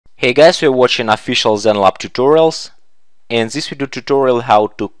Hey guys, we're watching official ZenLab tutorials. In this video tutorial, how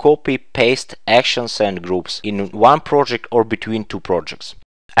to copy paste actions and groups in one project or between two projects.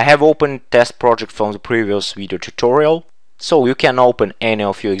 I have opened test project from the previous video tutorial, so you can open any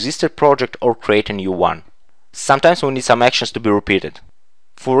of your existing project or create a new one. Sometimes we need some actions to be repeated.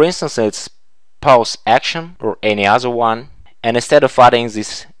 For instance, it's pause action or any other one, and instead of adding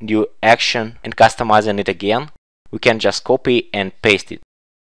this new action and customizing it again, we can just copy and paste it.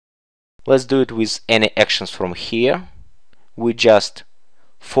 Let's do it with any actions from here. We just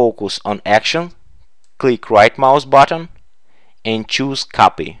focus on action, click right mouse button and choose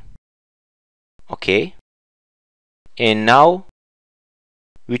copy. Okay. And now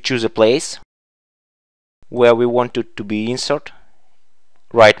we choose a place where we want it to be insert.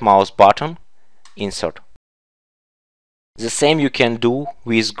 Right mouse button, insert. The same you can do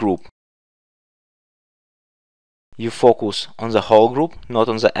with group. You focus on the whole group, not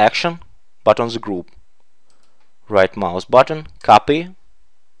on the action, but on the group. Right mouse button, copy,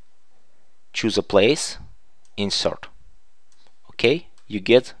 choose a place, insert. Okay, you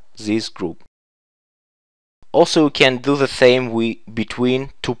get this group. Also, you can do the same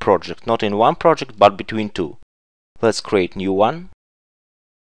between two projects, not in one project, but between two. Let's create new one.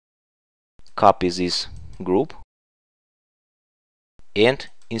 Copy this group and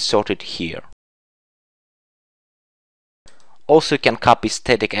insert it here. Also, you can copy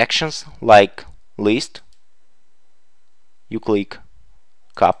static actions like list. You click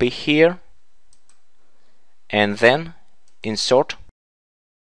copy here and then insert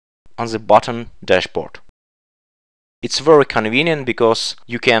on the bottom dashboard. It's very convenient because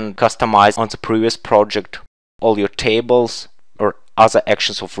you can customize on the previous project all your tables or other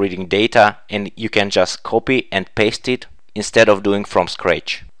actions of reading data, and you can just copy and paste it instead of doing from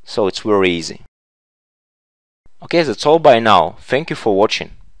scratch. So it's very easy. Okay, that's all by now. Thank you for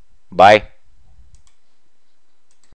watching. Bye.